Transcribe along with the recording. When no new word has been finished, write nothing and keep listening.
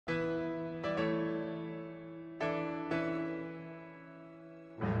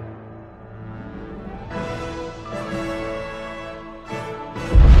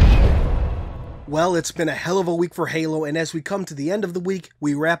Well, it's been a hell of a week for Halo, and as we come to the end of the week,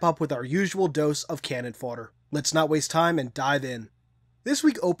 we wrap up with our usual dose of Canon Fodder. Let's not waste time and dive in. This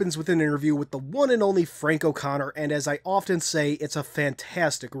week opens with an interview with the one and only Frank O'Connor, and as I often say, it's a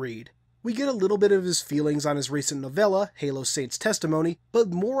fantastic read. We get a little bit of his feelings on his recent novella, Halo Saints Testimony,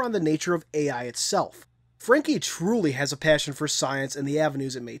 but more on the nature of AI itself. Frankie truly has a passion for science and the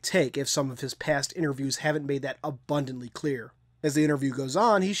avenues it may take if some of his past interviews haven't made that abundantly clear. As the interview goes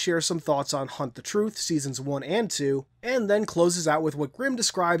on, he shares some thoughts on Hunt the Truth, Seasons 1 and 2, and then closes out with what Grimm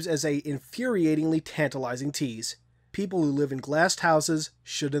describes as a infuriatingly tantalizing tease. People who live in glassed houses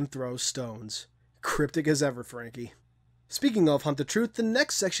shouldn't throw stones. Cryptic as ever, Frankie. Speaking of Hunt the Truth, the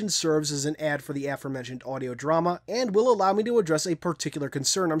next section serves as an ad for the aforementioned audio drama, and will allow me to address a particular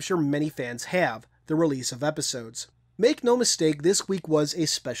concern I'm sure many fans have, the release of episodes. Make no mistake, this week was a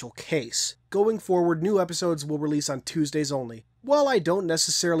special case. Going forward, new episodes will release on Tuesdays only. While I don't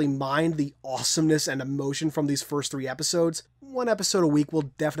necessarily mind the awesomeness and emotion from these first 3 episodes, one episode a week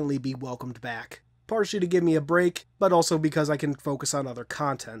will definitely be welcomed back. Partially to give me a break, but also because I can focus on other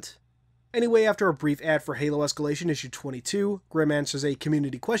content. Anyway, after a brief ad for Halo Escalation issue 22, Grimm answers a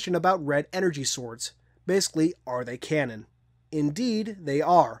community question about red energy swords. Basically, are they canon? Indeed, they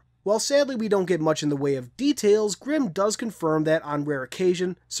are. While sadly we don't get much in the way of details, Grimm does confirm that on rare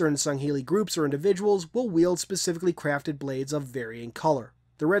occasion, certain Sangheili groups or individuals will wield specifically crafted blades of varying color.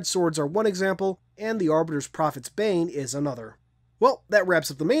 The red swords are one example, and the Arbiter's Prophet's Bane is another. Well, that wraps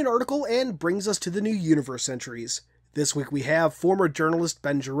up the main article and brings us to the new universe entries. This week we have former journalist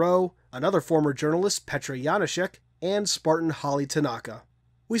Ben Giraud, another former journalist Petra Janashek, and Spartan Holly Tanaka.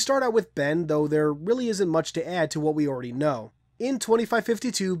 We start out with Ben, though there really isn't much to add to what we already know. In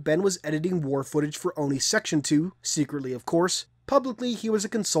 2552, Ben was editing war footage for Oni Section 2, secretly of course. Publicly, he was a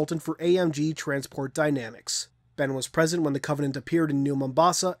consultant for AMG Transport Dynamics. Ben was present when the Covenant appeared in New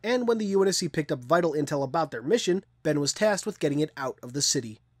Mombasa, and when the UNSC picked up vital intel about their mission, Ben was tasked with getting it out of the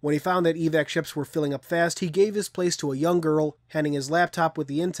city. When he found that evac ships were filling up fast, he gave his place to a young girl, handing his laptop with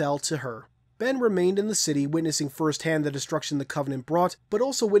the intel to her. Ben remained in the city, witnessing firsthand the destruction the Covenant brought, but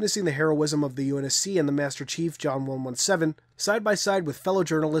also witnessing the heroism of the UNSC and the Master Chief, John 117, side by side with fellow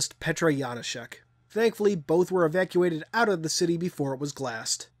journalist Petra Janashek. Thankfully, both were evacuated out of the city before it was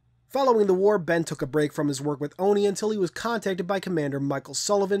glassed. Following the war, Ben took a break from his work with Oni until he was contacted by Commander Michael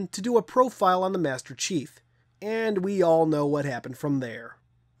Sullivan to do a profile on the Master Chief. And we all know what happened from there.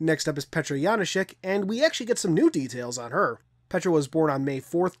 Next up is Petra Janashek, and we actually get some new details on her. Petra was born on May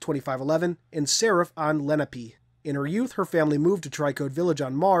 4th, 2511, in Seraph on Lenape. In her youth, her family moved to Tricode Village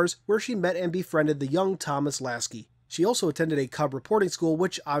on Mars, where she met and befriended the young Thomas Lasky. She also attended a cub reporting school,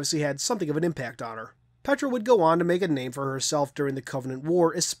 which obviously had something of an impact on her. Petra would go on to make a name for herself during the Covenant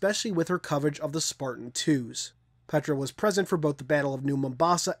War, especially with her coverage of the Spartan IIs. Petra was present for both the Battle of New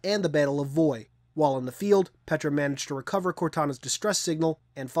Mombasa and the Battle of Voi. While in the field, Petra managed to recover Cortana's distress signal,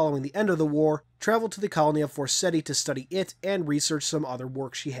 and following the end of the war, traveled to the colony of Forseti to study it and research some other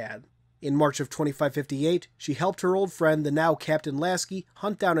work she had. In March of 2558, she helped her old friend, the now Captain Lasky,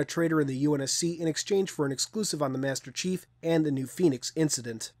 hunt down a traitor in the UNSC in exchange for an exclusive on the Master Chief and the New Phoenix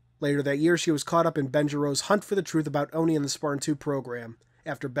incident. Later that year, she was caught up in Ben Giraud's hunt for the truth about Oni and the Spartan II program.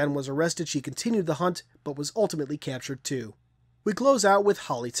 After Ben was arrested, she continued the hunt, but was ultimately captured too. We close out with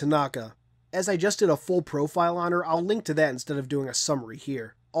Holly Tanaka. As I just did a full profile on her, I'll link to that instead of doing a summary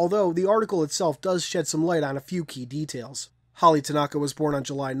here. Although, the article itself does shed some light on a few key details. Holly Tanaka was born on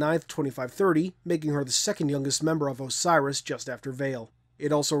July 9th, 2530, making her the second youngest member of Osiris just after Vale.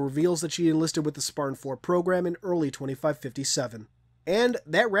 It also reveals that she enlisted with the Spartan 4 program in early 2557. And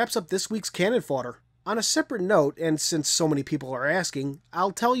that wraps up this week's Canon Fodder. On a separate note, and since so many people are asking,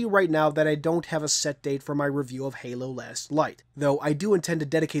 I'll tell you right now that I don't have a set date for my review of Halo Last Light, though I do intend to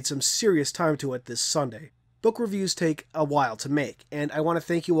dedicate some serious time to it this Sunday. Book reviews take a while to make, and I want to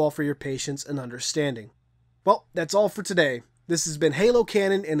thank you all for your patience and understanding. Well, that's all for today. This has been Halo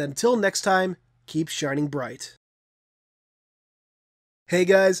Canon, and until next time, keep shining bright. Hey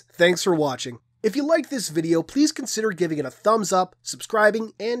guys, thanks for watching. If you liked this video, please consider giving it a thumbs up,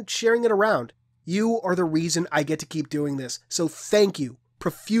 subscribing, and sharing it around. You are the reason I get to keep doing this, so thank you,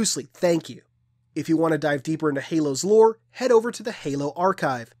 profusely thank you. If you want to dive deeper into Halo's lore, head over to the Halo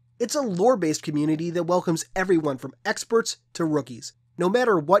Archive. It's a lore-based community that welcomes everyone from experts to rookies. No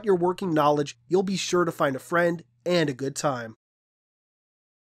matter what your working knowledge, you'll be sure to find a friend and a good time.